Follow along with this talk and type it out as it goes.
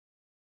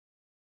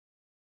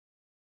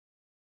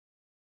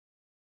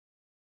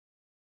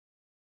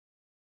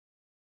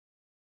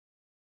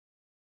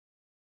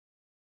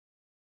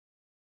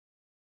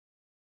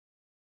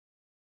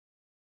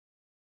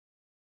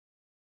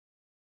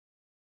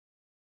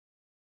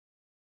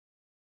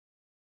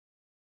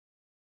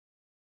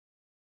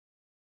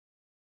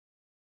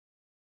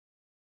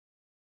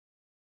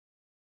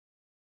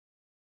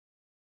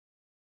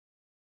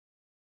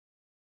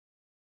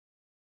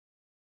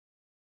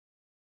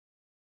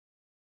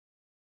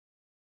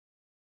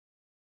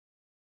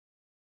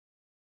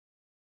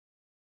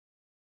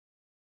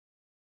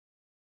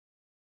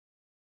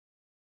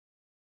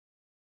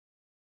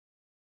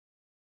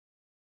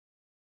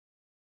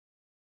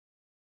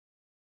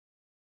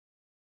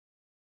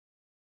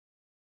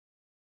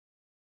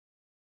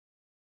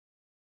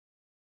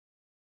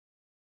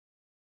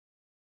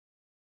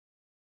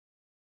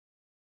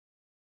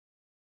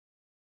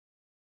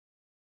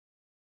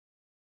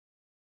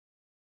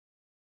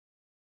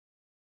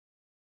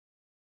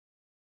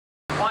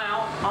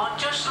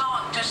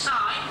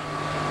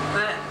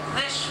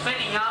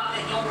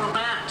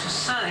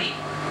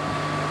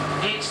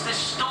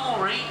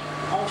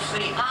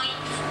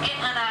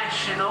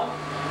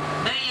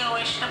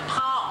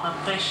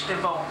Apartment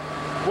Festival,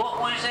 what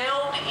was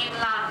held in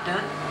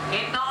London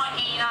in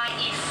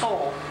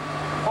 1984.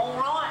 All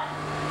right?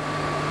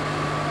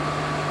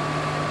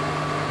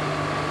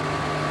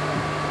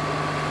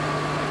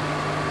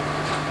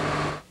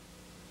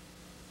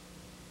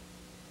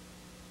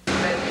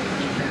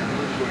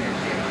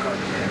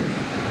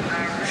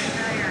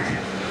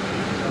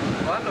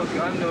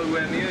 I'm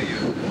nowhere near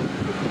you.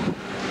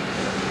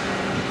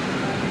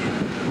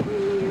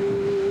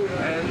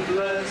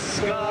 Endless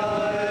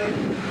sky,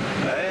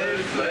 a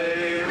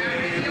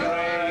flaming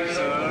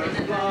razor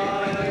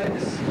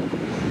flies.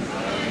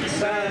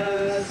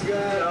 Says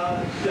get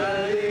up,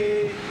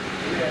 Daddy,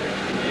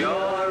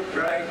 your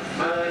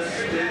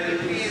breakfast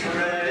is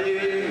ready.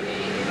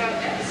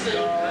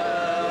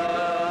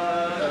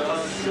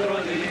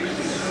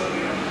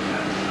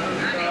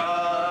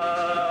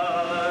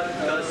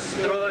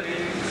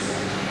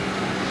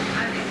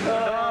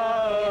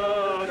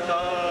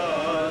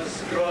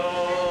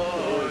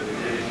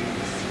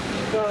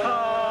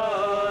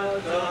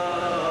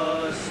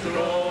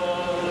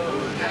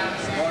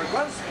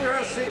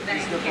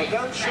 Is the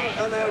potential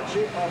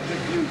energy of the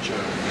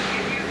future.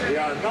 We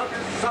are not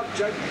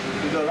subject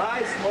to the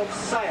lies of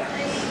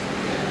science.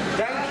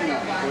 Thank you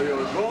for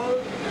your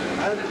gold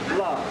and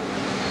blood.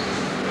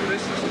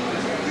 This is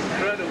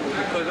incredible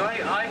because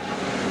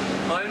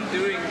I'm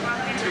doing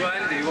to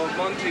Andy what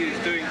Monty is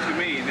doing to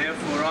me,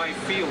 therefore I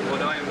feel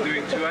what I am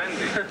doing to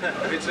Andy.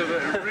 It's a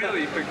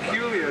really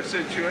peculiar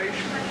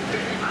situation.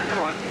 Come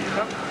on,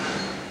 come.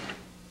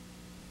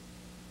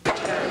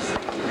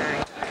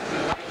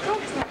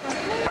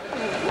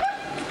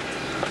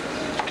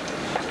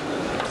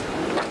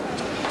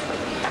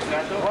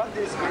 What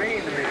is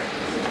green here?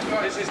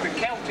 This is the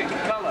Celtic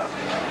colour.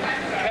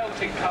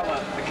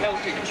 The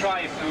Celtic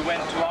tribe who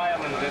went to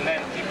Ireland and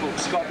then peopled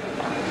Scotland.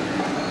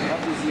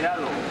 What is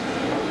yellow?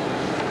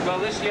 Well,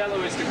 this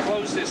yellow is the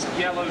closest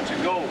yellow to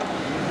gold.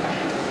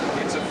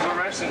 It's a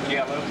fluorescent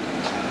yellow.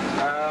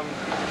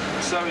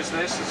 So is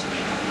this. It's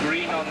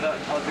green on the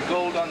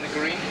gold on the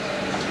green.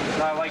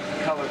 I like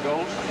the colour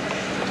gold.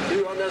 Do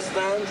you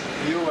understand?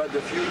 You are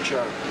the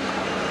future.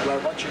 You are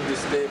watching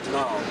this tape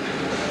now.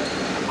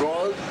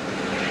 Gold,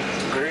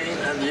 green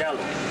and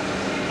yellow.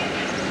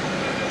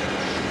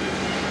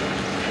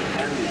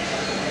 Andy.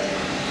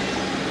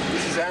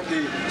 This is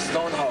Andy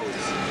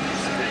Stonehouse.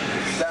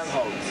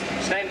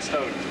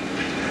 Sandstone.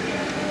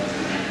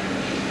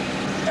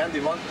 Andy,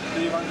 do you want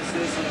to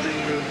say something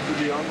to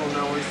the young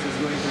Neoist who's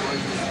going to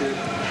watch this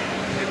tape?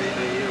 Maybe in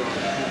a year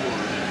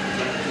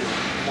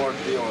or 2 or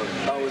 40 or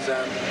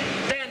 1,000,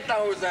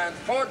 10,000,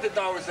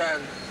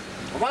 40,000,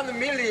 1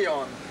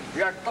 million.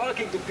 We are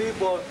talking to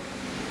people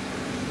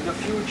in the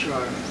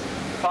future.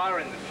 Far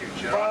in the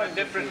future, on a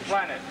different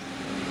planet.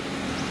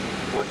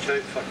 Watch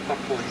out for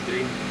purple and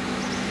green.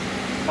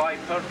 Why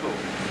purple?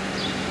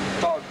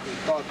 Talk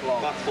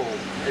loud. Purple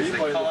is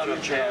People the colour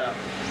of air.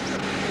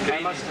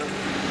 Green.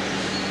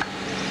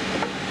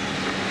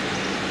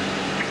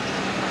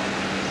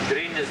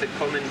 Green is the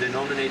common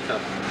denominator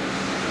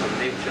of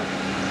nature.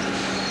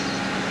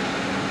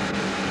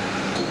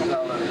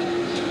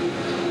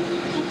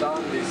 Put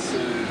on this,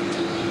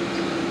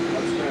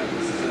 what's that?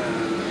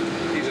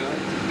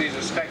 These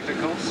are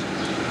spectacles.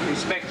 These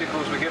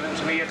spectacles were given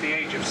to me at the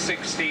age of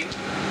 16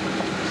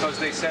 because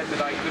they said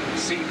that I couldn't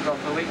see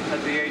properly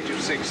at the age of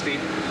 16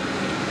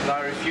 and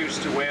I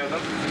refused to wear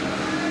them.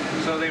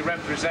 So they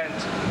represent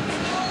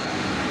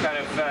kind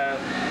of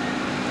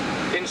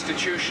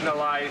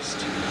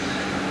institutionalized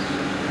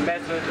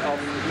method of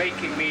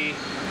making me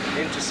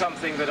into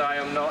something that I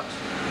am not.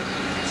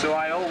 So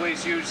I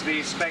always use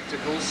these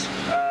spectacles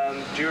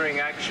during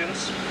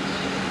actions.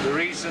 The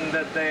reason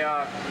that they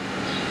are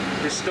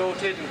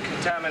distorted and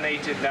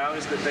contaminated now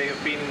is that they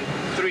have been in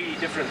 3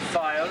 different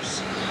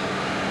fires.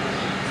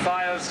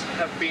 Fires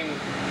have been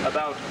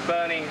about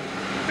burning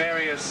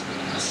various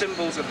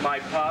symbols of my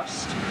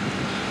past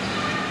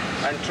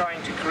and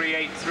trying to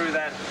create through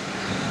that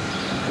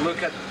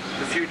look at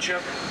the future,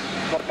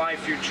 what my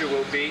future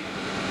will be.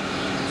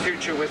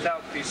 Future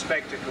without these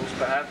spectacles,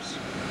 perhaps.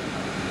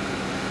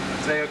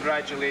 They are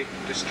gradually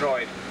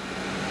destroyed.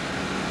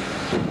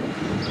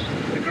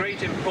 The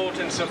great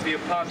importance of the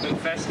Apartment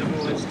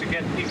Festival is to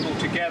get people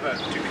together,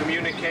 to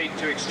communicate,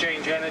 to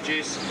exchange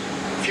energies,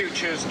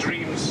 futures,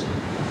 dreams,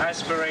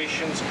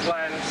 aspirations,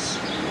 plans,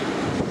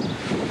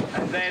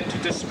 and then to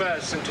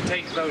disperse and to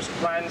take those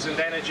plans and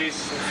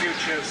energies and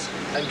futures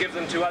and give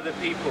them to other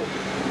people.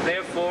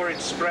 Therefore it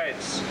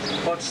spreads.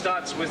 What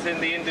starts within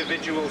the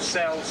individual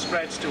cell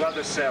spreads to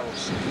other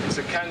cells. It's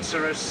a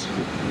cancerous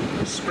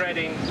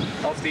spreading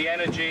of the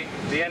energy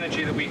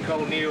that we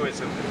call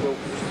neoism. It will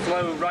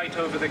flow right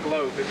over the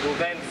globe. It will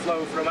then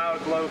flow from our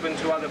globe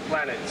into other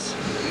planets.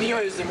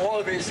 Neoism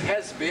always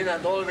has been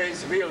and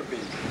always will be.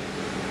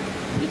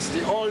 It's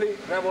the only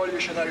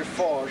revolutionary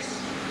force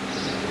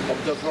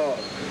of the world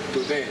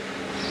today.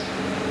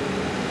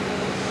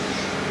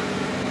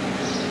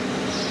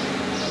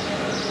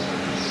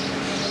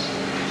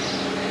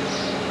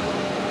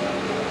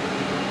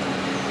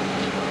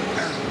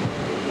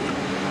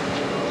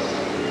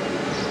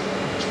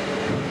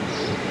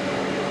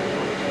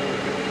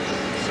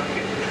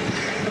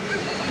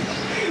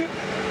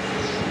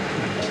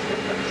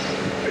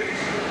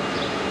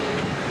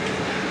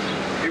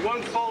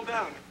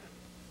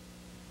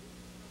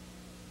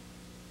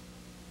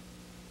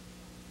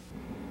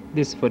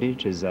 This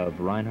footage is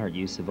of Reinhard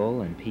Usable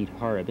and Pete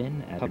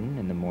Horobin at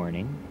in the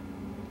morning.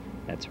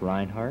 That's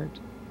Reinhard,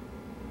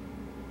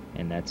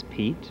 and that's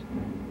Pete.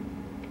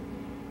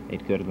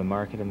 They'd go to the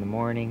market in the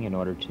morning in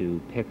order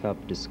to pick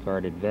up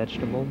discarded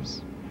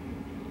vegetables.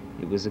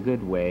 It was a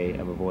good way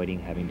of avoiding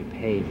having to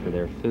pay for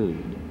their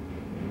food.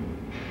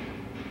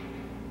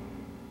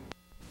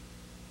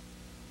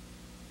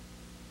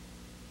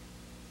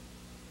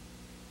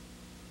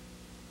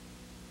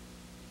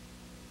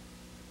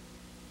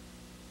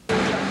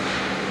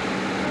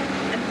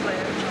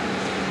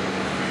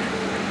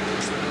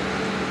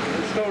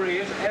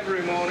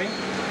 Every morning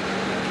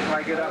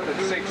I get up at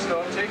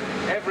 6:30.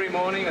 Every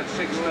morning at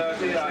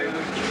 6:30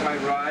 I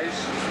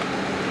rise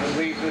and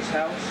leave this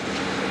house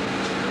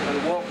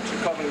and walk to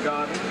Covent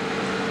Garden.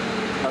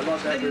 But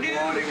not every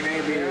morning,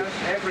 maybe. Yes,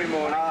 every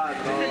morning.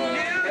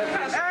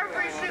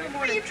 Every single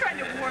morning. Are you trying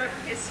to warp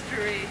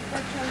history?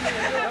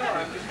 No,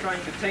 I'm just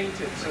trying to taint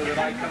it so that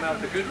I come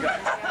out the good guy.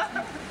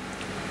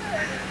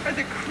 Or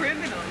the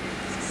criminal,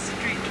 you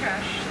street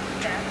trash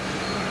death.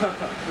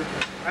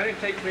 And it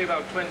takes me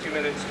about 20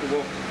 minutes to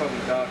walk to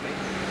Covent Garden,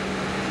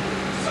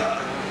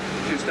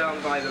 which is down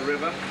by the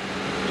river,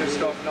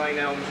 just off 9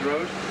 Elms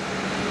Road.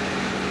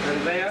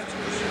 And there,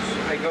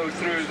 I go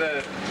through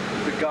the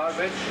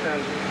garbage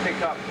and pick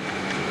up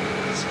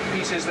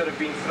pieces that have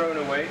been thrown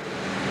away.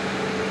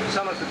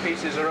 Some of the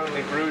pieces are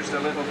only bruised a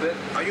little bit.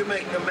 Are you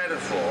making a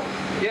metaphor?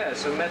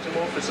 Yes, I'm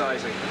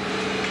metamorphosizing.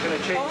 It's going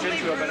to change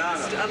into a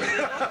banana. A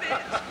little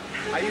bit.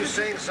 Are you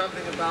saying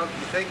something about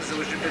things that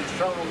should have been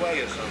thrown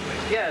away or something?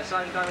 Yes,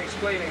 I'm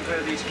explaining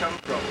where these come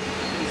from.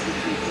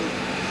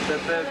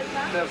 That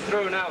they're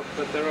thrown out,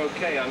 but they're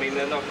okay. I mean,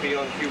 they're not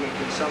beyond human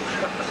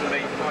consumption. That's the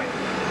main point.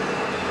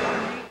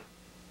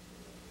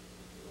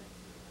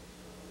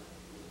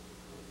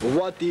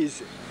 What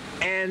is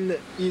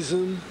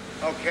N-ism?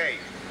 Okay,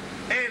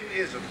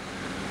 N-ism.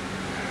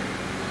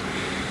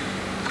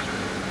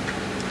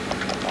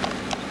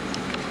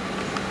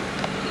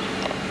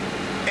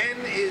 N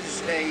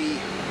is a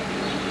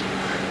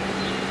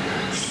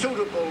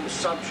suitable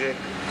subject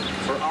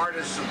for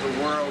artists of the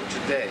world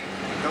today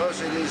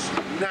because it is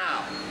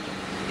now.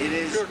 It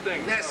is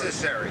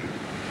necessary.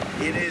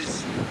 It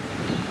is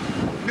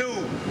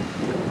new.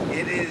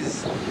 It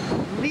is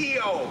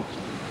neo.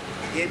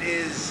 It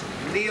is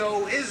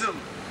neoism.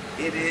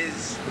 It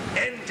is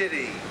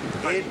entity.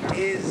 It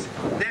is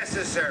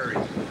necessary.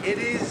 It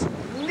is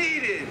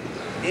needed.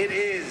 It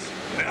is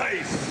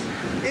nice.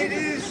 It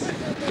is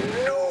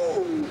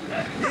new.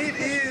 It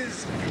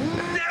is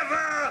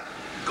never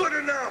good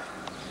enough.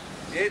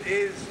 It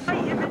is... My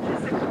image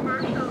is a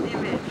commercial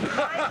image.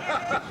 My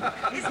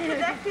image is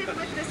connected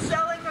with the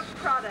selling of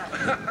products.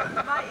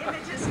 My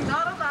image is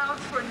not allowed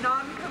for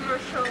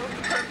non-commercial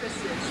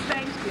purposes.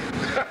 Thank you.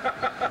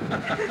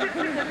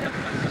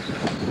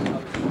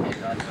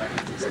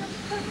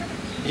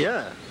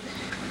 Yeah.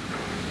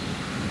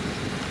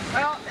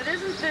 Well, it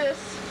isn't this,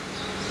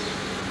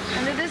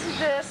 and it isn't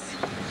this.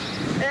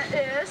 It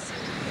is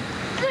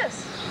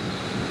this.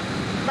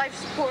 Life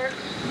support,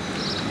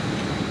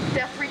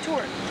 death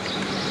retort.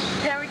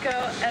 There we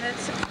go, and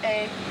it's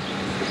a...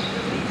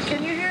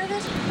 Can you hear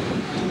this?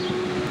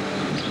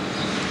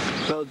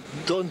 Well,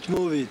 don't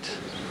move it.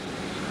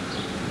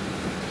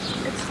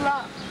 It's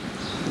locked.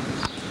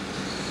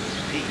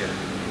 Peter,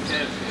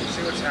 yes,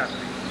 see what's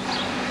happening.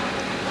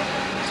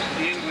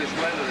 The English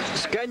weather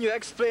is... Can you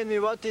explain me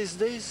what is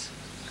this?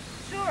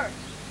 Sure.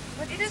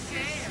 But this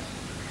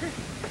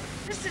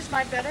is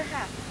my better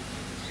half.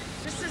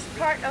 This is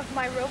part of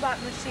my robot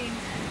machine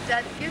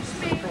that gives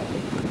me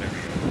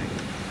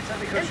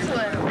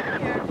insulin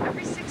here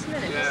every 6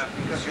 minutes. Yeah,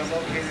 because you're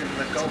located in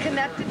the Gulf. It's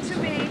connected to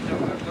me.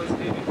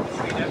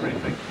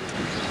 Everything.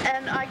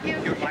 And I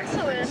give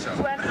insulin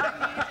when I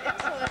need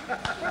insulin.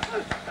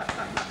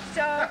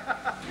 So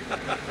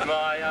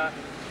My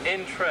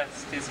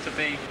interest is to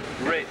be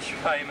rich,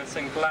 famous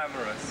and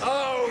glamorous.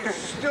 Oh,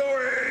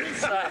 Stuart!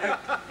 So,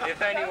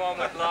 if anyone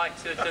would like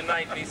to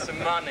donate me some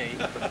money,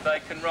 they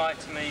can write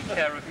to me,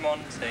 care of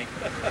Monty.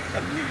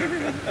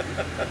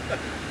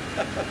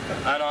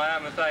 And I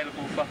am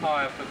available for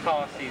hire for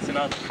parties and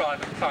other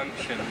private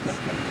functions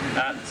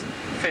at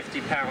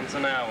 £50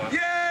 an hour. Yay!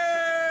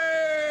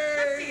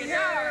 50 an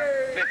hour.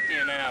 50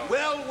 an hour.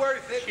 Well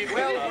worth it,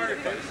 well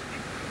worth it.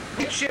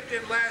 We chipped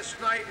in last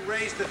night and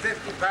raised the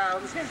 50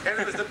 pounds, and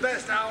it was the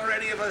best hour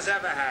any of us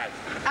ever had.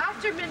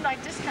 After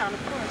midnight discount,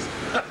 of course.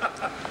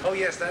 Oh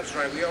yes, that's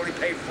right. We only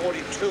paid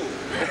 42.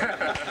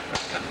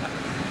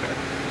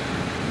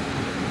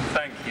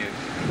 Thank you.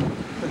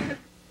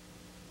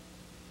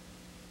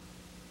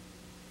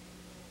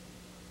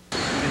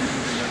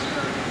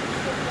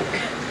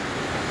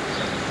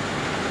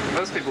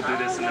 Most people do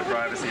this in the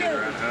privacy of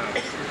their own home.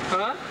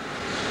 Huh?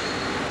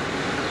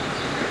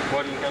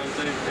 What are you going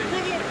to do,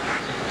 Pete?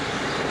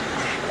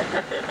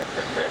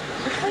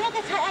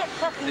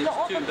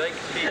 It's too big,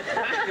 Pete.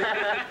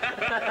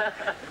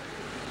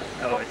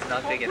 Oh, it's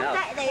not big enough.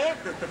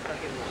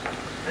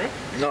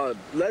 No,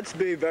 let's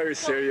be very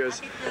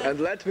serious and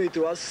let me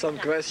to ask some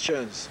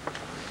questions.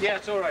 Yeah,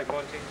 it's all right,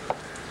 Monty.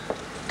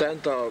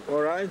 Tenta,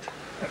 all right?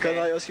 Okay. Can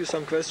I ask you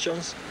some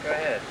questions? Go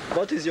ahead.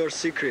 What is your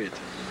secret?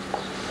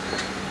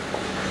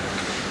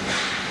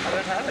 I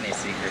don't have any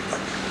secrets.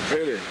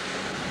 Really?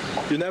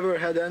 You never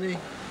had any?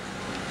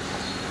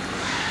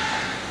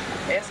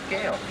 Ask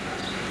Gail.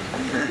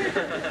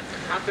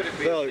 How could it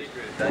be Well, a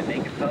secret? I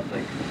make it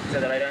public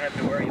so that I don't have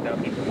to worry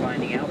about people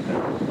finding out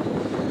about it.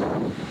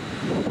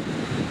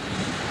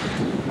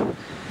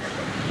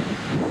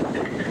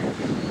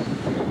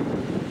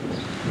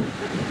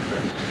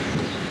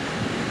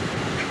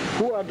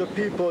 Who are the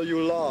people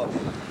you love?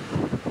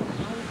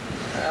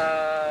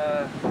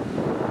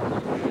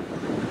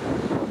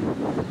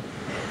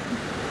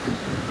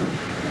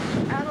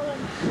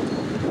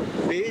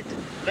 Pete?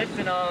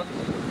 Litvinov,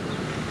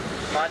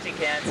 Monty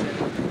Cantsin,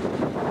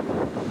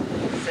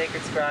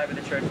 Sacred Scribe of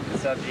the Church of the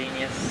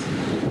Subgenius,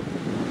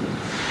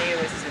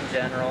 Neoists in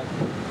general,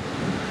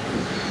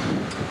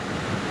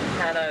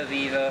 Hannah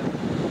Aviva,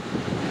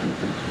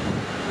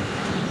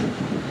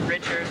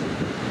 Richard,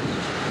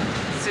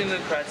 Sumu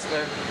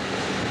Kretzler,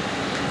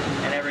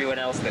 and everyone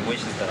else that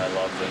wishes that I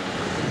loved them.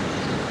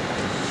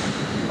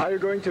 Are you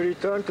going to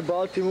return to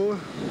Baltimore?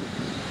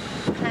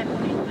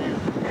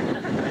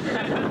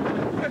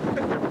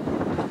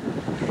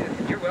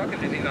 You're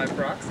welcome to be my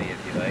proxy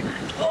if you like.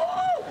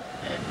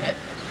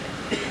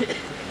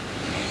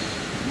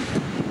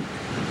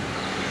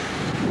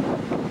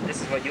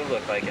 This is what you'll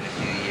look like in a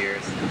few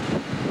years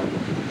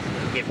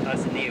if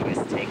us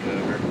Neoists take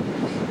over.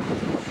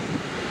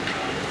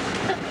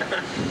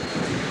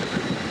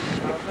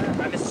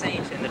 I'm a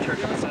saint in the Church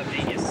of the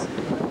Subgenius,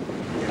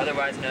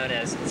 otherwise known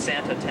as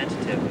Santa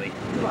Tentatively.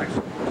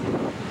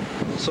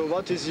 So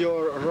what is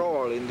your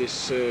role in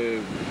this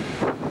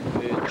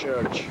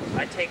church?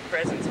 I take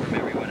presents from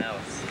everyone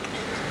else.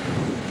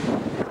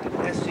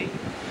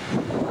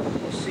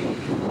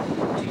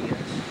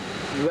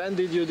 When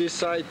did you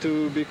decide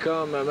to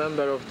become a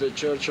member of the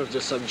Church of the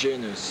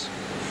Subgenius?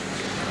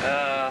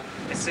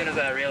 As soon as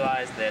I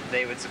realized that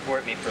they would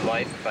support me for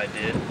life if I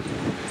did.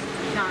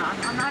 No,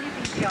 I'm not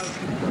even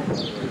joking.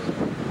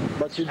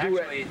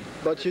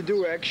 But you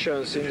do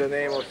actions in the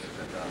name of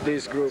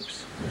these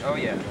groups. Oh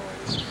yeah.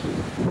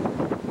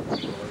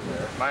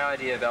 My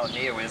idea about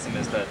Neoism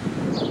is that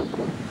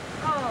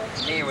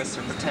Neoists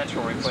are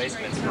potential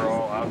replacements for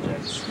all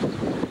objects.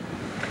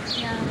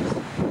 Yeah.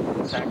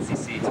 Taxi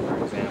seats, for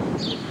example.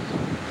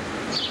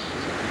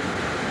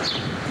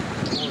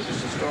 What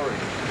is the story?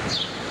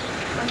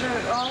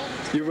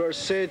 You were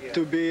said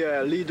to be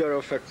a leader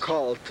of a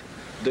cult,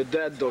 the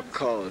Dead Dog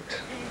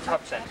cult.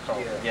 Pup tent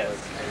cult, yes.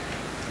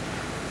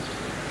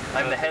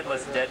 I'm the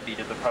headless deadbeat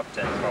of the pup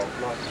tent cult.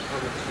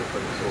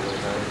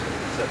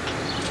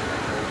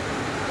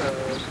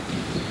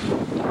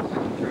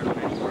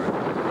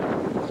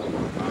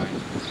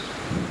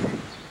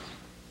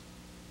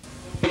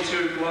 To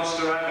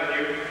Gloucester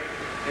Avenue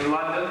in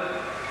London.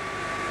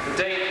 The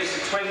date is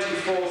the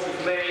 24th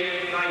of May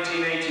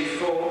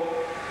 1984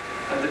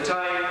 and the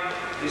time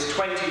is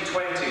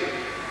 2020.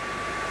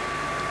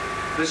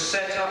 The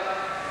setup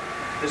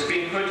has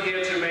been put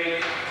here to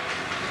make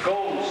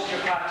gold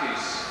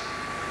chapatis.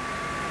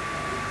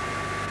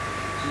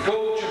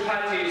 Gold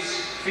chapatis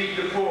feed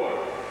the poor.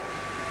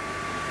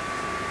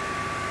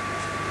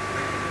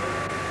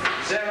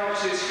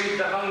 Xeroxes feed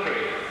the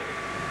hungry.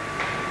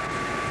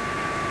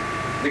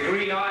 The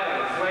Green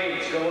Isle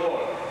flames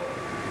galore.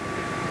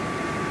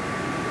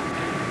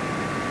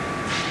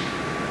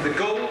 The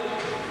gold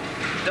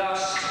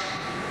dust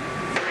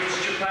for each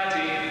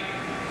chapati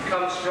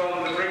comes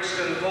from the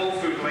Brixton Whole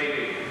Food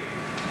lady.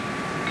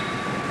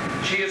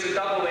 She is a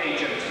double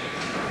agent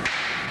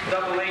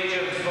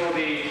for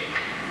the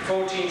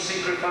 14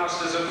 secret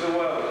masters of the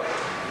world.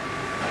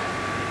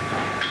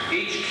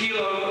 Each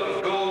kilo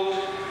of gold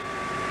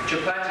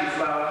chapati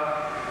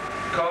flour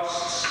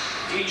costs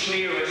each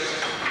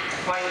Neoist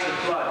a pint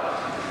of blood.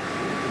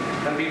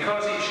 And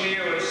because each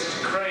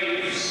Neoist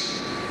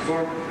craves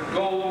for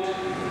gold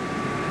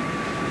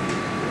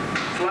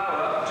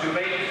flour to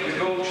make the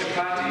gold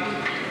chapati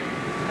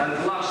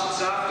and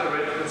lusts after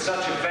it with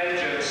such a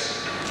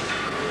vengeance,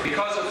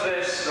 because of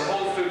this, the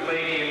Whole Food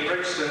lady in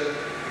Brixton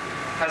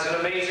has an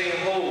amazing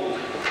hold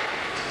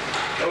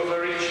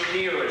over each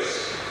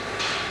Neoist.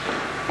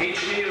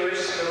 Each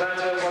Neoist, no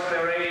matter what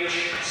their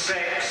age,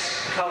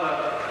 sex,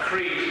 colour,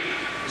 creed,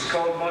 is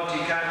called Monty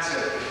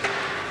Cantsin.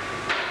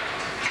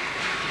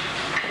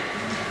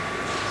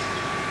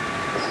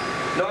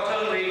 Not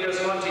only does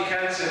Monty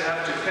Cantsin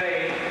have to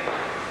pay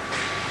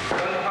 1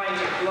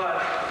 pint of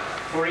blood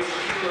for each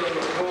kilo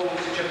of gold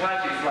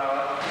chapati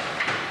flour,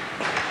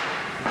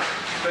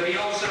 but he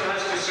also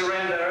has to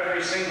surrender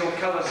every single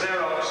colour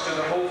Xerox to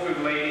the Whole Food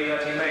lady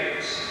that he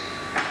makes.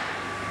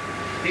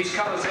 These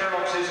colour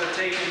Xeroxes are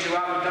taken to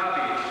Abu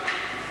Dhabi,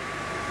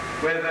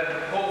 where the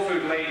Whole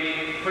Food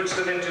lady puts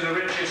them into the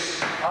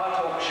richest art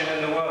auction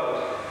in the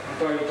world.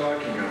 What are you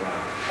talking about?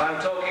 I'm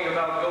talking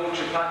about gold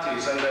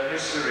chapatis and their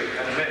history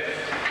and myth.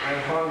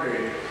 I'm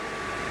hungry.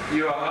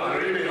 You are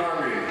hungry? I'm really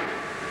hungry.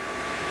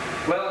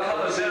 Well,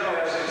 colour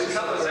Xeroxes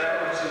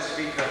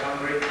feed the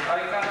hungry. I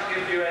can't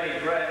give you any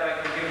bread,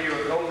 I can give you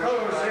a gold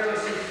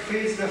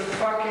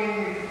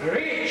fucking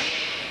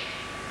rich.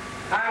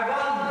 I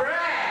want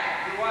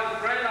bread. You want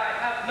bread? I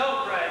have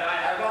no bread. I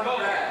have want gold.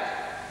 bread.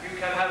 You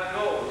can have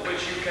gold,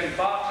 which you can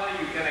barter,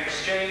 you can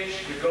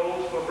exchange the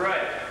gold for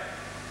bread.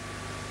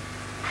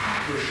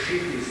 What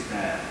shit is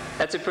that?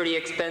 That's a pretty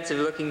expensive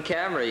looking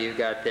camera you've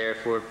got there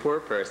for a poor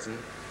person.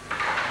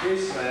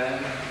 This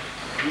man,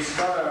 this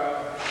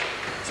camera,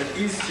 it's an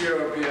East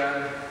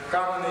European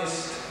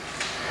communist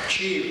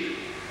cheap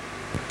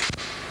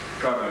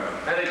camera.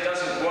 And it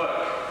doesn't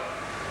work.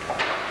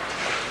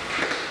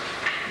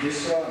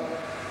 This one.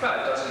 No,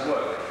 it doesn't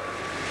work.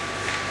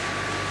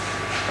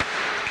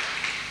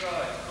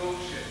 Right,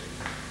 bullshit.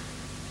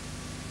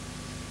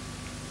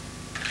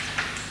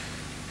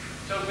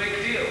 No big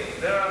deal.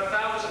 There are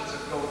thousands of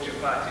gold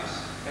chapatis,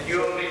 and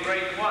you only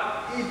break one.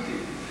 Eat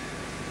it.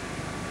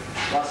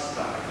 Last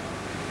time.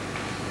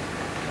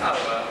 Oh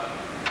well.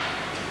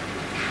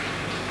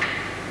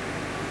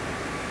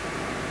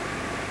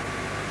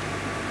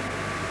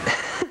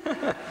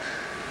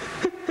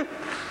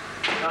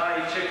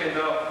 He chickened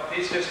off.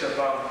 He's just a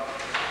bum.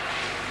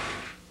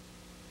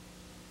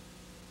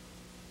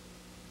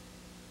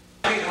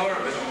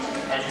 Horobin.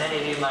 As many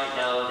of you might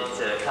know, it's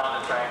a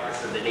common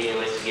practice of the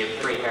Neoist to give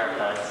free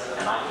haircuts,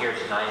 and I'm here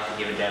tonight to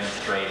give a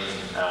demonstration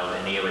of a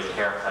Neoist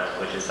haircut,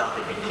 which is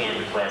something that can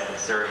be plastic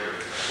surgery.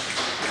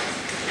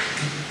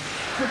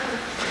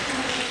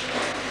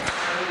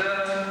 And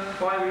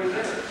why were you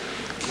there?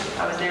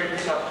 I was there to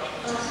help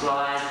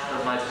slides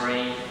of my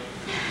brain.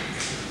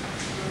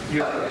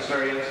 You think it's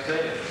very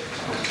entertaining.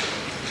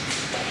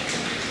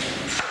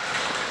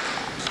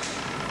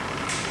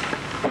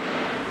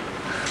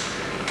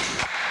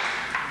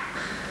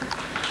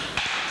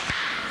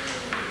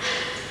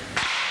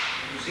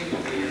 You seem to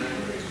be,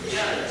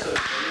 yeah, so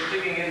you're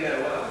digging in there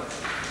well.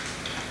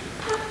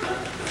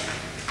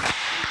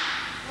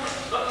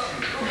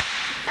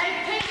 Hey,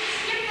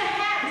 skip the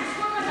hat, just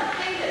work on the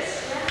fingers.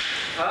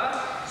 Huh?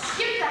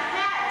 Skip the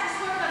hat, just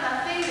work on the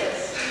fingers.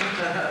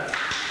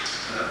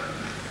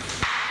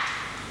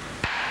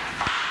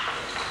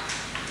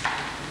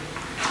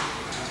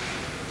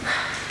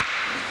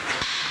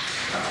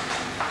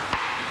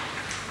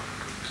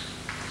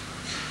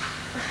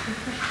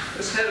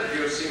 This head of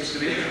yours seems to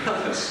be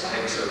rather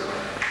slight so far.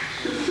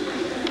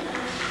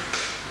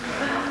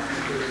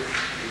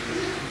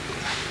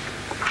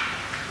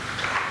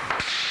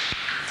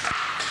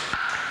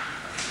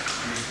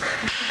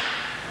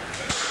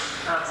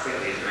 Not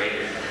silly, it's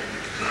greater.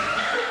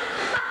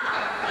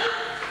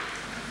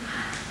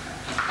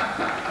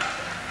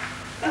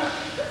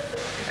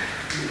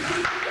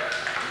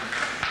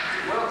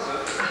 Well, sir.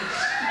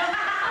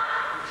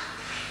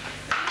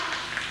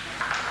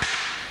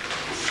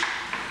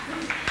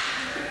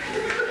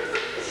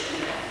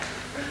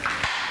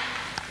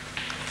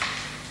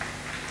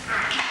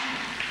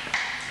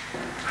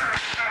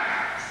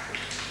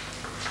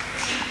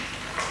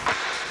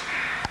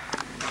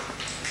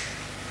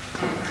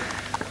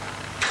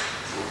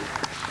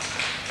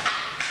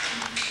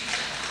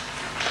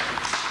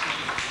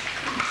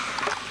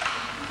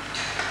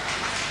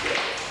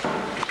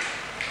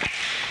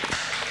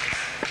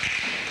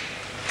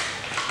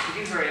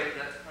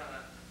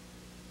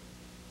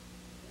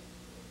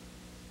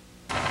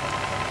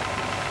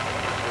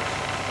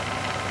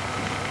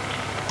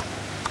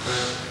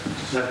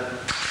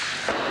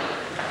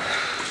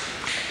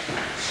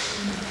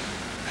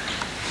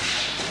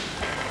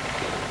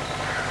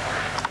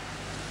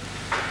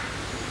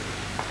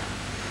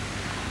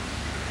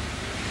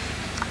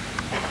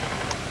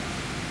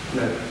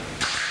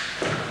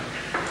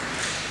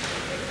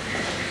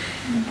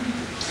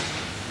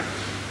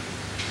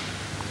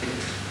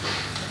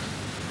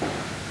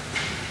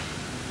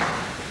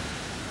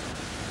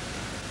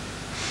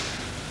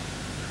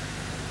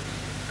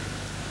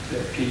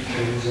 Pete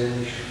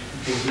Cantsins.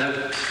 No.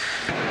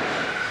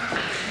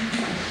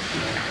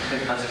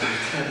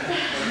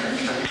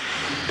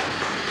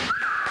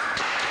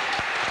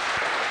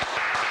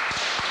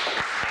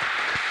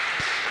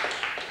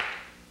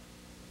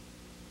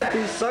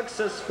 This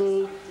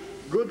successful,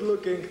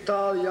 good-looking,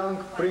 tall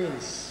young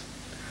prince.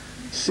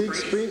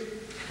 Six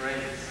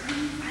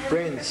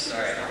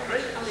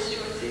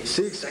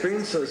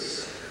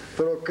princes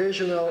for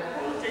occasional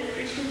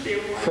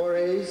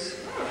forays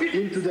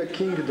into the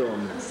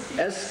kingdom.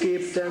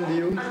 Escape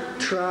Tendu,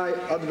 try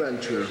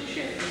adventure.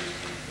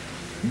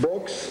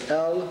 Box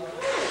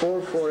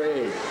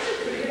L448.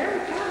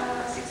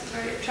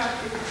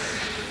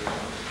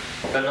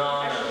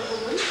 Bananas.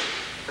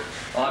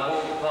 I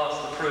walked past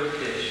the fruit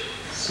dish,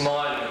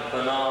 smiling at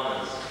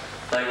bananas.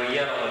 They were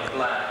yellow and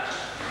black.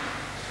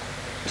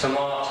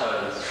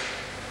 Tomatoes.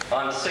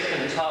 I'm sick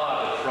and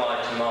tired of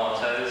fried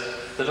tomatoes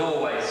that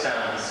always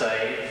sound the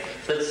same,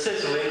 that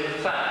sizzle in the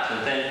fat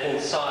and then fall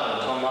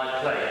silent on my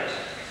plate.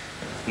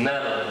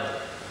 Melon.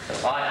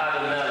 I had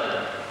a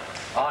melon.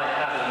 I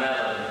had a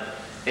melon.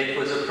 It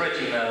was a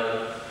pretty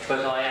melon,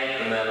 but I ate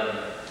the melon.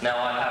 Now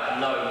I have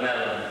no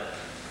melon.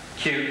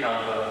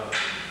 Cucumber.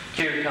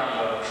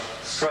 Cucumber.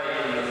 Straight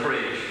from the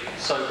fridge.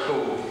 So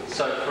cool,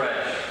 so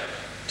fresh.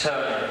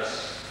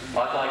 Turnips.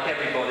 I'd like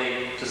everybody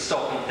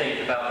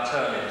think about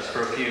turnips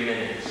for a few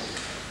minutes.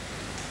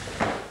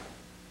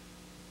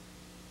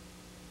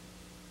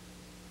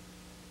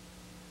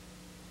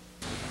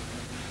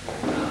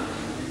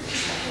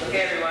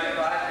 Okay, everyone,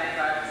 5, 10,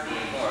 5, and C,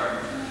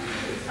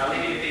 4. I'll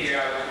leave you to figure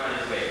out which one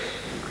is which.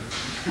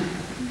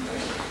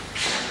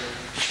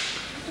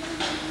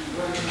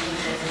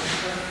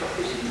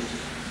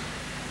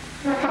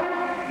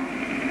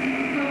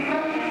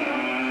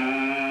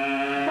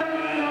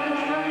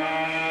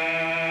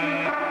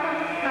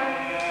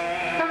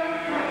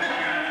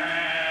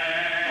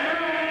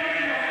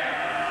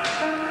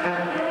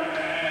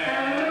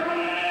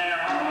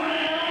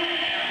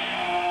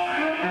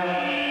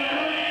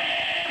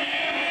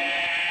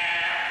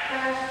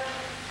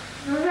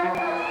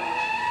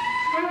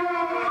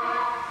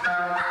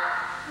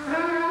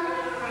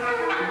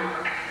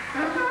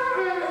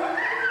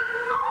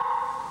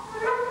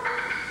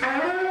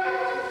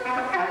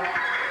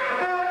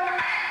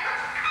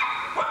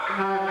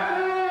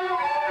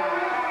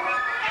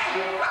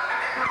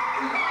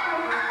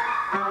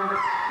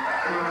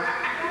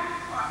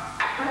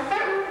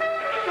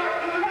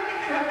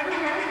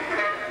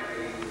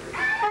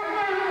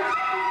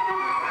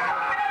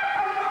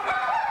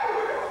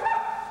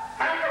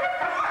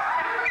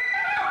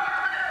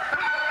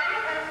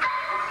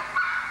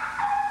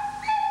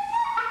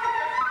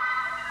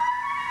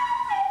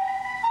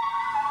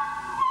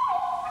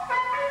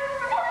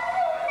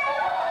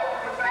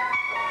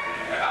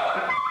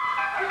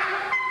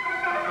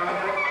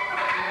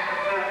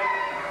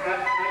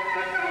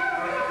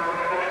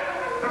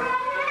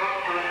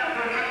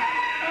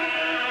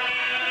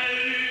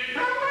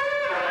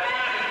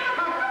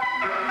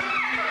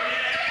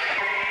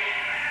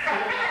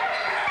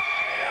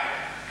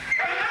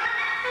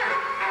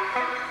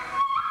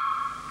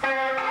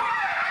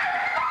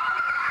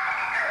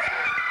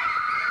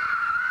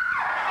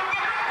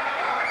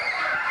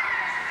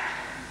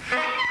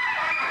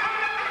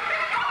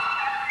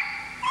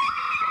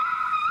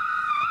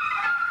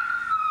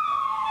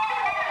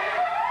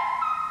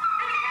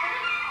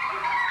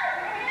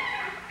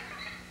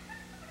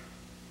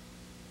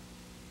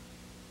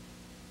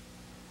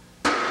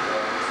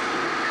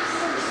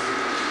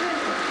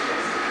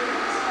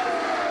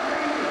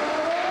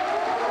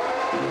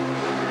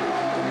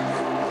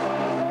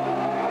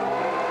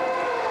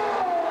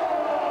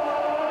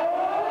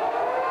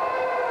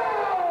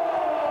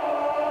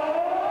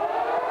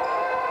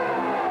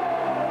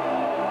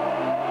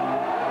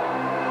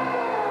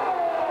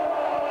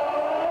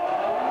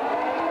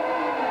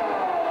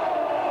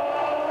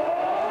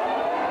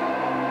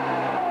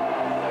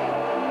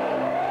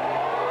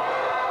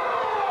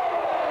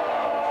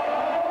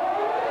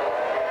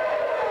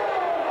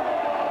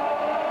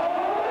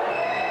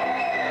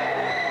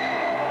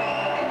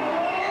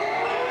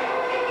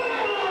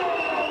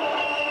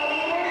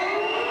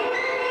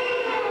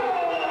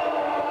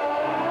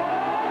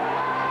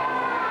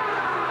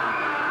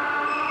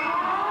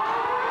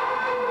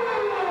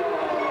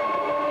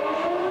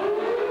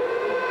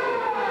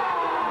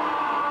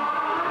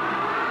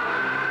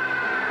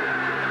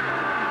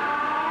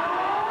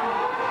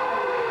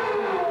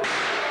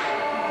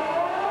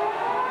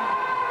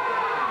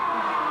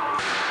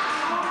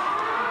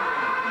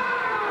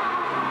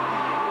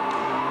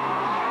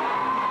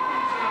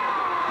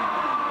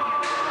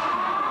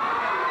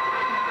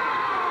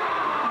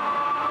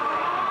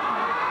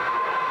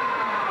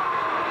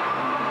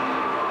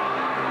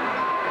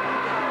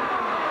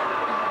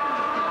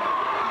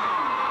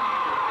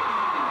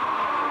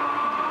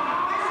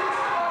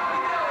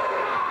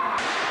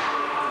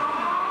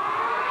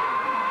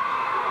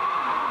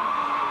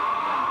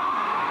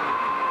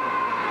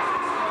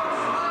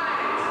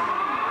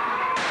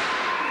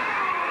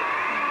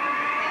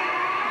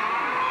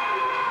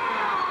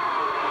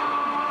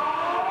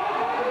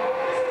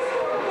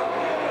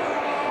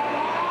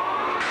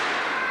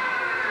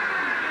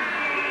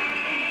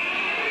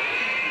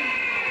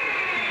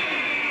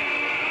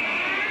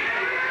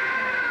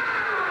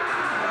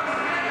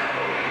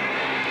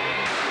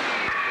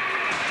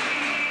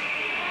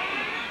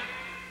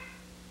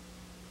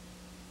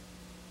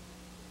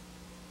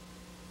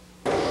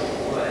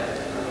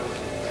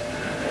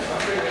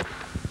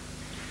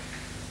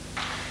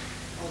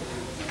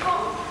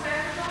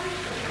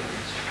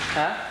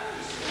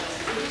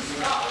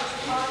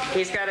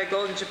 He's got a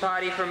golden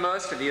chapati for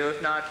most of you,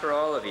 if not for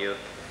all of you.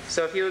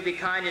 So if you would be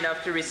kind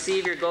enough to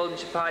receive your golden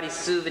chapati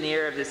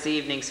souvenir of this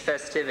evening's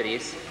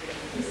festivities,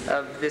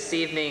 of this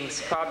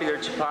evening's popular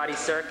chapati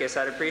circus,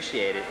 I'd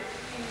appreciate it.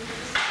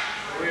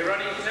 Are we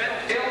running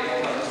set?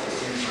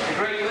 A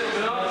great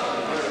little dog.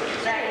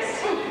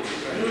 Thanks.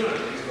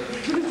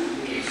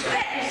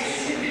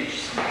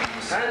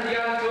 And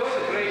Yanto,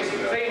 the great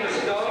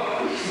famous dog.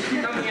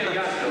 Come here,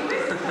 Yanto.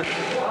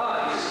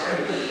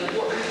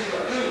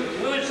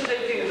 Who's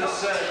taking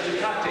this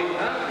Ducati,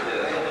 huh?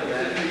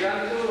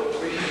 Yanto?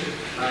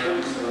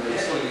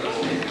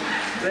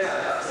 There.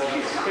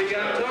 Hey,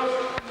 Yanto?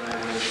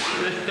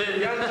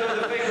 Yanto,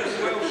 the famous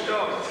Welsh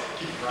dog.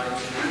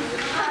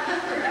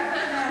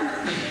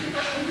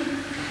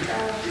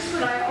 Just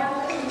what I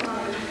always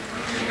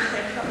wanted.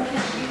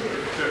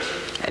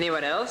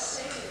 Anyone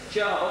else?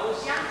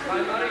 Charles,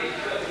 Anne-Marie.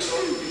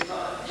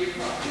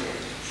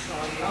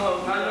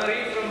 Hello,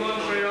 Anne-Marie from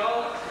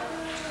Montreal.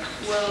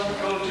 Well,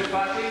 go to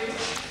party.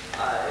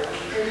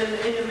 In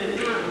a minute.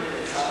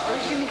 Are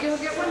you going to go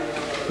get one?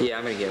 Yeah,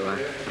 I'm going to get one.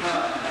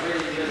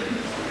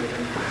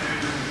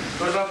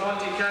 What about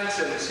Monty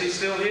Cantsin? Is he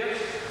still here?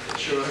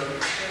 Sure.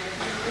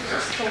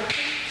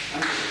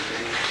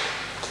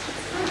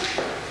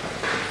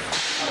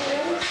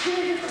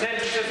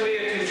 Tentatively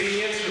a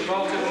convenience for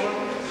Baltimore.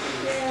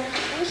 Yeah,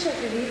 I wish I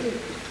could eat it.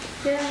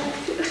 Yeah.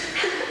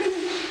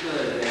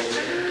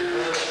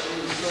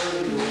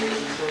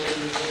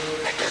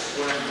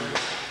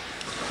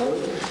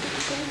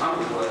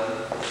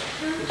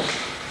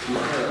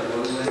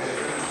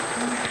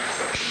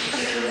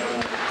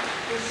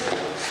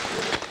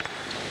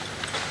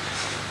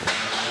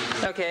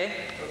 Okay.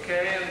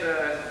 Okay, and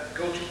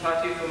go-to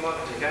party for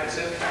Monty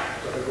Cantsin.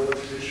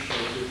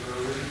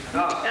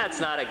 Oh, That's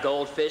not a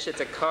goldfish,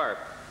 it's a carp.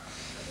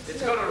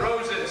 it's got a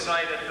rose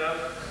inside it,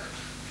 though.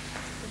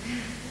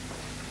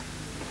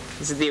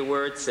 This is the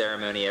award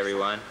ceremony,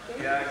 everyone.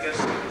 Yeah, I guess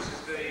this is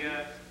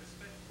the...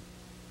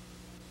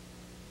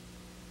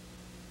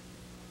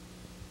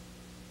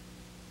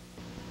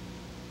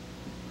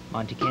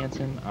 Monty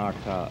Cantsin,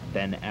 aka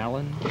Ben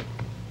Allen.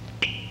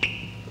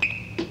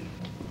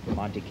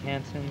 Monty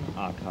Cantsin,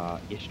 aka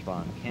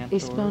Istvan Kantor.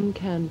 Istvan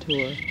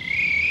Kantor,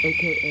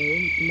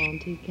 aka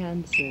Monty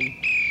Cantsin.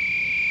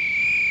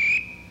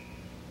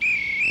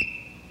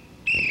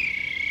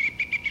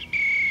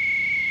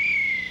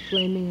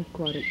 Flaming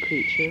aquatic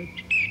creature.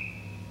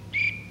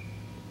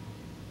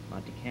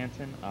 Monty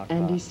Cantsin, aka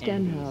Andy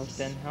Stenhouse.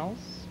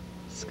 Stenhouse.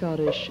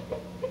 Scottish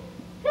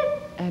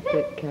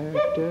epic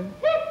character.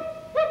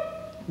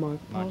 Mark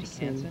Monty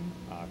Paulson. Cantsin,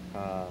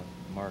 aka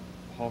Mark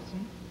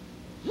Paulson.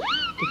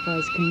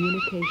 Defies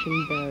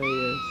communication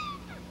barriers.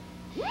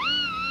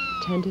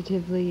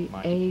 Tentatively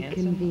Monty a Cantsin,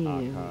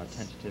 convenience. aka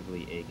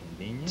Tentatively a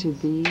Convenience. To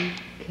be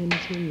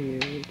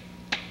continued.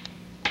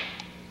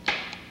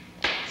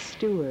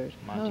 Stuart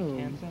Monty Home.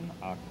 Cantsin,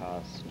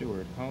 aka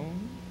Stuart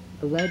Home.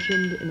 A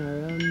legend in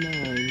our own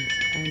minds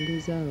and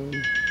his own.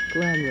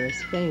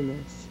 Glamorous,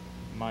 famous.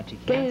 Monty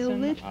Gail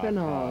Cantsin,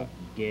 Litvinoff. aka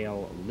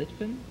Gail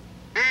Litvin.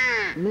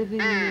 Living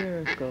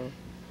miracle.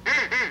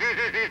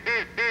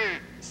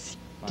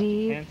 Monty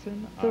Steve Cantsin,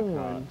 aka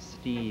Thorne.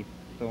 Steve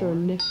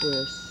Thorne.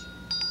 Thorniferous.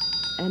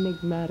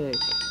 Enigmatic.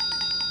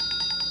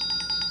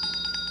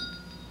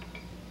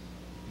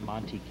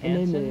 Monty An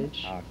Cantsin,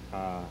 image.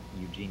 aka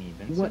Eugenie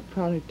Vincent. What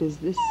product is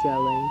this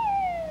selling?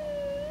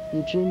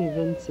 Eugenie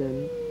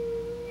Vincent.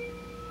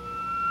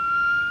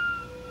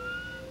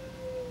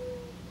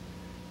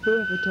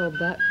 Whoever told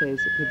that face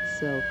it could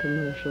sell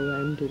commercial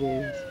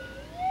entities?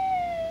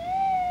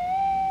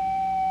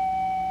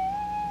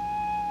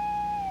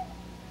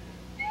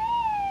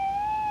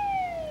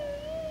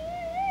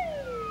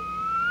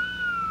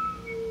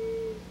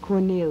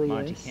 Cornelius.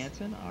 Monty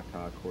Cantsin,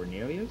 aka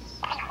Cornelius.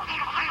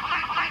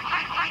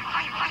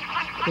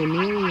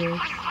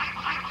 Cornelius.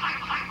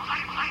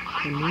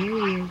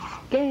 Cornelius.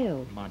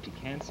 Gail. Monty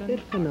Cantsin,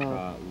 Litvinoff.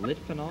 aka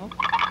Litvinoff.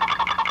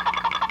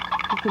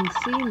 You can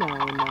see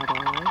now in that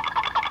eye.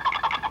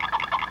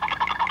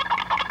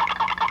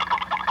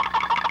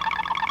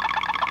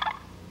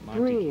 Monty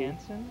Bree.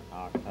 Cantsin,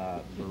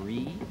 aka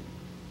Bree.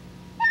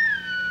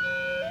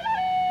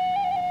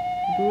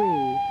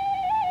 Bree.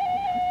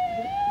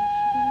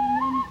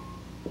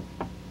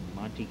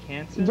 Monty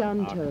Cantsin,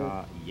 Yanto,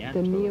 aka Yanto. the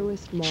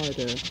Neoist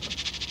martyr.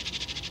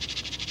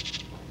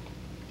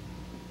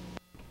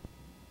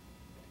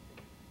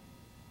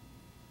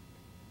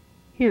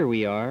 Here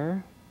we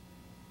are,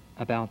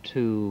 about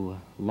to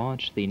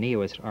launch the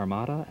Neoist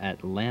Armada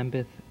at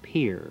Lambeth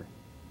Pier.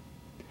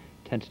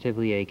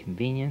 Tentatively a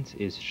Convenience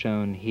is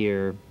shown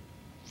here,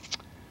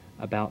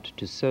 about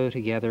to sew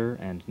together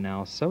and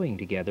now sewing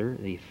together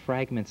the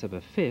fragments of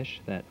a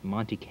fish that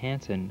Monty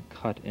Cantsin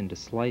cut into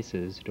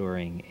slices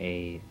during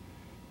a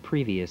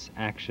previous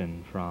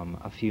action from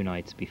a few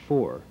nights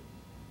before.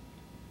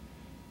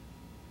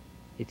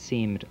 It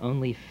seemed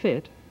only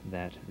fit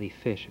that the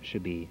fish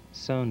should be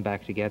sewn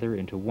back together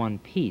into one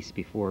piece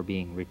before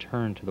being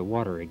returned to the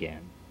water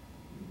again.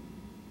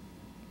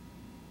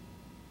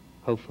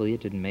 Hopefully it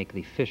didn't make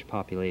the fish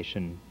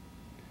population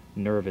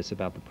nervous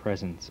about the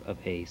presence of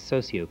a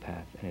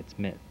sociopath in its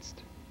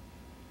midst.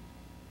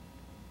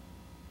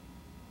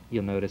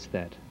 You'll notice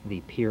that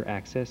the pier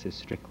access is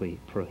strictly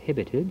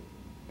prohibited,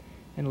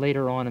 and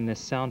later on in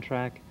this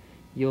soundtrack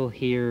you'll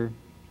hear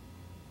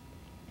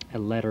a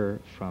letter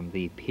from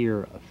the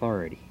pier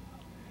authority.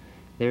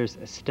 There's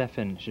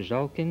Stefan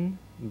Szalkin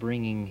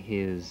bringing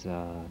his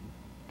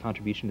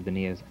contribution to the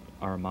Neoist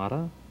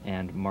Armada,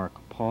 and Mark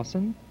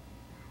Paulson.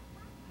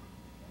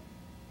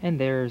 And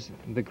there's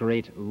the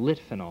great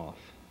Litvinoff,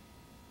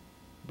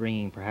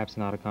 bringing perhaps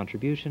not a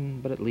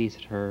contribution, but at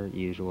least her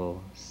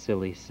usual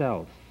silly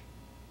self.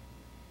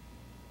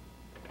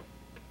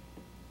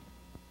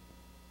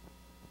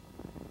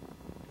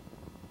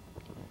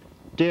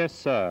 Dear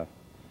Sir,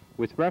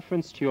 With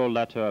reference to your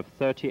letter of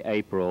 30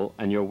 April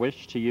and your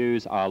wish to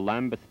use our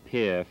Lambeth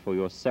Pier for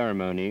your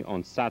ceremony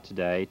on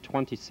Saturday,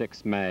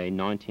 26 May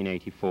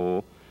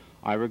 1984,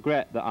 I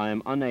regret that I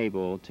am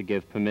unable to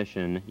give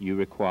permission you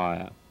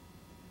require.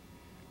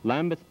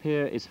 Lambeth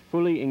Pier is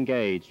fully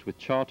engaged with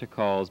charter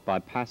calls by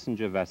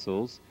passenger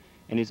vessels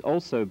and is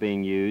also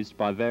being used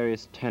by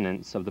various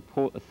tenants of the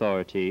Port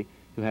Authority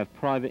who have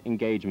private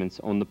engagements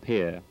on the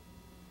pier.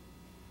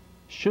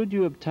 Should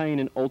you obtain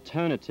an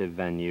alternative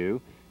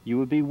venue, you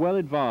would be well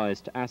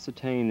advised to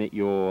ascertain that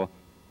your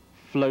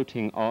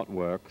floating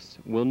artworks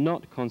will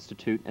not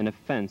constitute an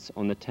offense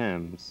on the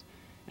Thames,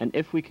 and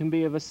if we can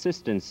be of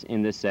assistance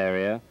in this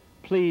area,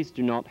 please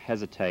do not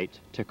hesitate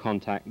to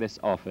contact this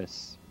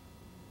office.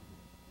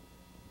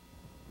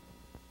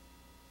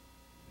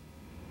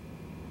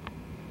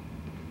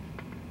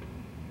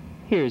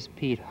 Here's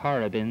Pete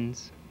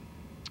Horobin's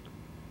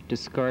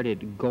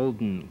discarded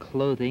golden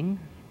clothing,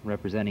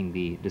 representing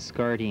the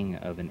discarding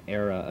of an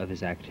era of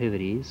his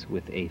activities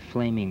with a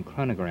flaming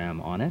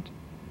chronogram on it.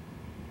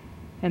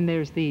 And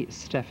there's the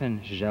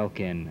Stefan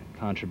Zelkin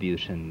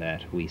contribution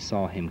that we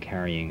saw him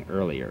carrying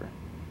earlier.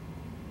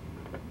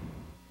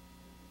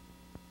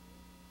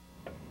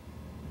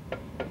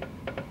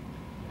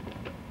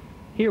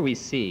 Here we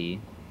see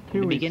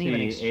the beginning of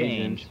an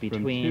exchange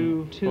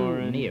between two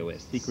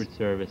Neoists. Secret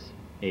Service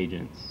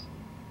agents.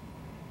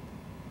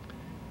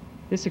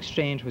 This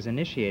exchange was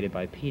initiated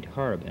by Pete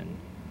Horobin,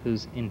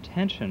 whose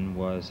intention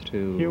was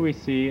to... Here we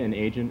see an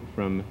agent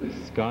from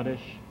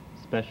Scottish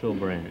Special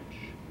Branch.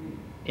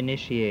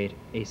 Initiate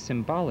a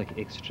symbolic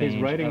exchange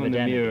His writing of on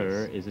the identities.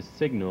 mirror is a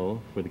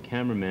signal for the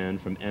cameraman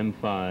from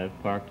M5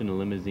 parked in a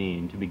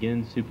limousine to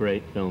begin Super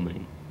 8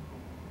 filming.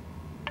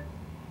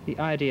 The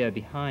idea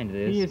behind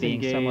this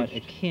being somewhat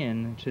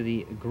akin to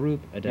the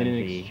group identity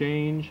in an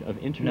exchange of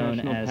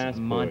international known as passports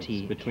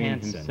Monty between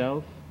Cantsin.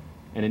 himself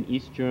and an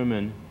East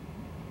German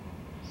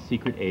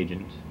secret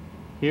agent.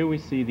 Here we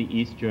see the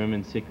East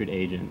German secret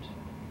agent.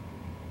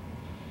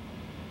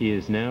 He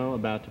is now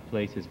about to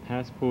place his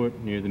passport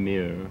near the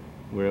mirror,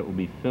 where it will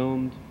be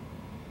filmed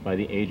by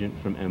the agent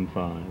from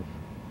M5.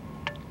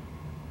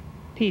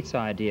 Pete's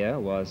idea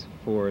was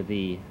for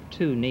the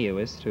two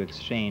Neoists to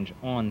exchange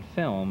on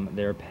film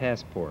their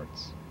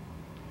passports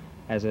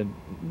as a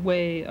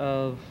way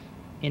of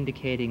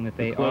indicating that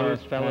they are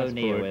fellow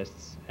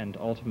Neoists and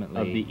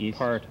ultimately of the East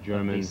part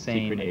German of the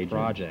same secret agent.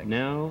 project.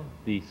 Now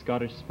the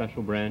Scottish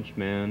Special Branch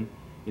man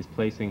is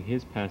placing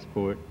his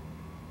passport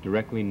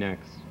directly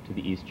next to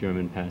the East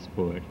German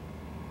passport.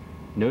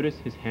 Notice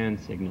his hand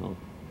signal.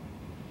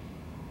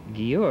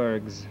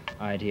 Georg's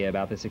idea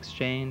about this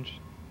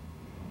exchange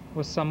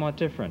was somewhat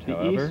different,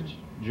 however. The East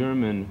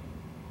German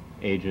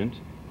agent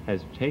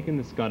has taken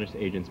the Scottish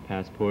agent's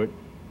passport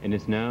and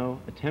is now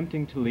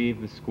attempting to leave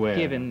the square.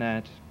 Given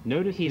that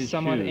Notice he's his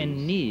somewhat shoes.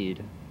 in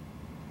need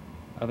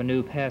of a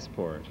new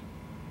passport,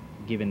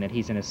 given that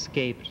he's an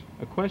escaped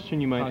A question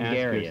you might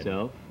Hungarian. ask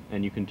yourself,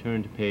 and you can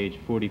turn to page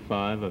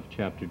 45 of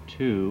chapter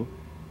 2,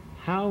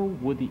 how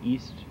would the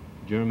East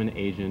German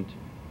agent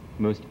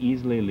most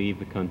easily leave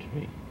the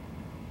country?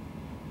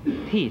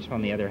 Pete,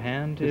 on the other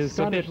hand, The is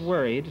a bit Scottish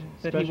worried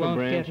that he Special won't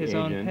get Branch his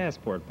own agent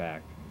passport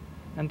back,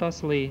 and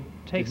thusly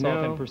takes is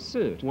off now in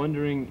pursuit.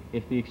 wondering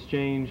if the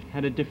exchange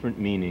had a different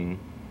meaning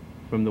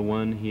from the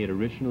one he had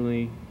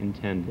originally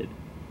intended.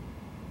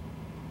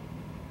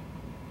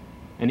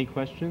 Any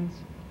questions?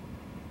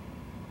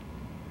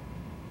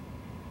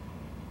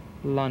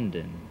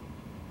 London.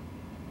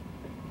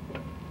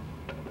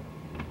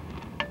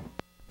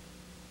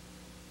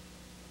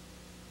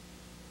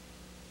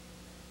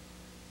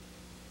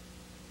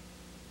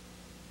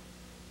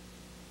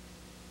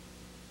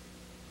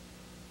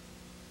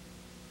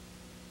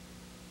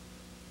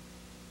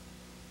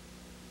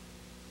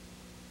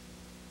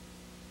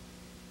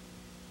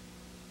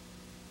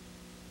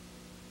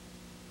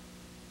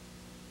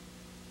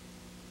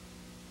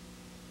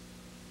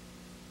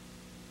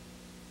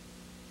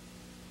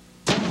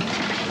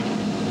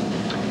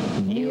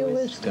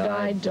 Neoist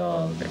guide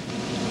dog.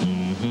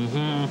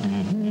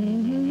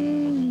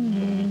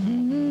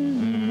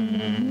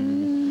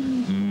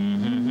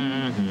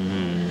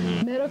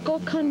 Medical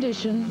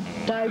condition,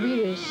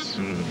 diabetes.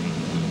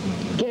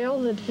 Gail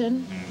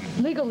Lidfin,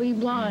 legally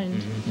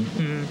blind.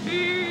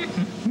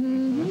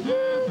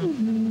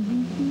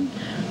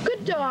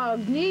 Good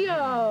dog,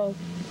 Neo.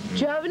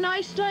 Did you have a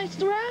nice night's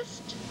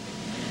rest?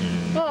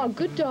 Oh,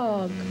 good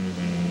dog.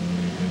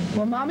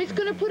 Well, Mommy's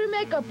gonna put her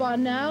makeup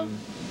on now.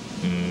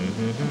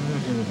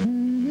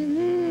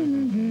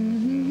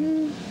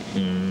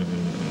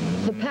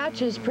 The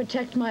patches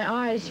protect my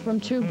eyes from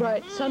too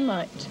bright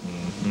sunlight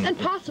and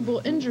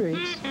possible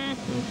injuries.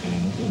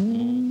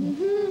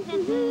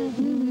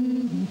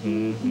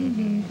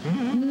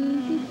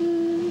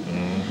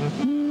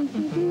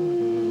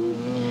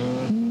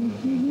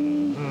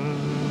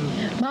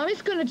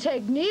 Mommy's gonna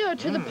take Neo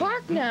to the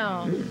park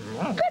now.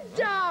 Good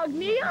dog,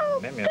 Neo.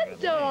 Good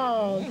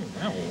dog.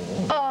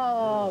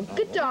 Oh,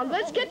 good dog.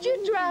 Let's get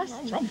you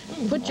dressed.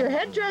 Put your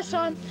headdress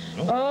on.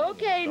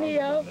 Okay,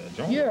 Neo.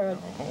 You're a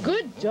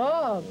good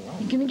dog.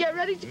 You're gonna get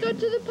ready to go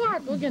to the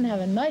park. We're gonna have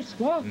a nice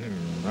walk.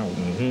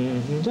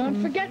 Don't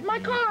forget my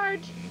card.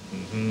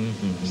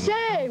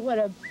 Say, what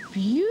a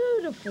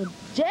beautiful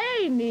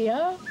day,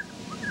 Neo.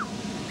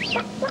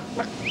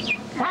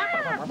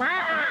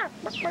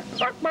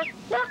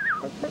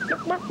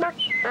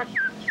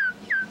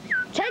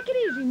 Take it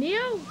easy,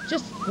 Neo.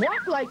 Just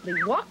walk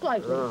lightly, walk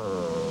lightly.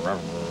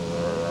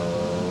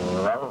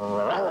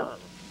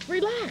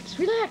 Relax,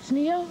 relax,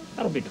 Neo.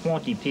 That'll be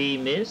 20p,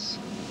 miss.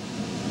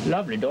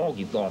 Lovely dog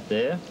you've got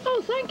there.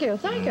 Oh, thank you,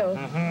 thank you. Oh,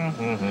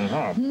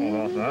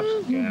 that's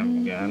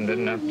scam again.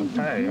 Didn't have to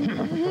pay.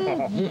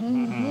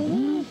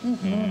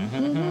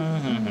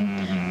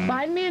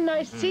 Find me a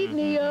nice seat,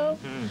 Neo.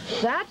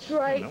 That's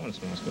right. That one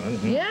smells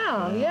good.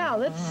 Yeah,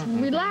 let's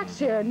relax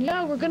here.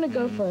 Neo, we're gonna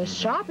go for a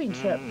shopping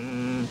trip.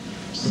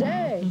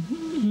 Say,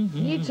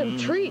 need some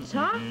treats,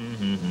 huh?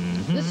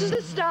 This is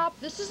the stop,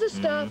 this is the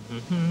stop.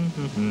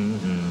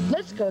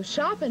 Let's go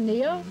shopping,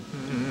 Neo.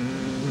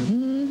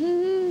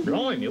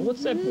 Blimey,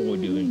 what's that boy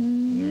doing?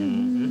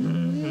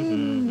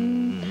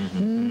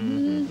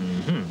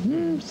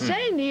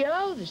 Say,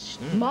 Neo, the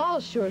mall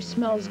sure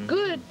smells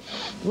good.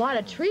 A lot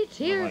of treats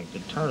here. I like the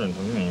turn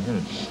for me.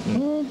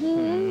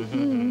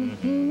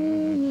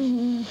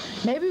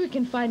 Maybe we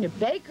can find a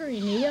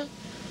bakery, Neo.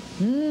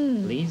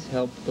 Please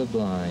help the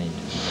blind.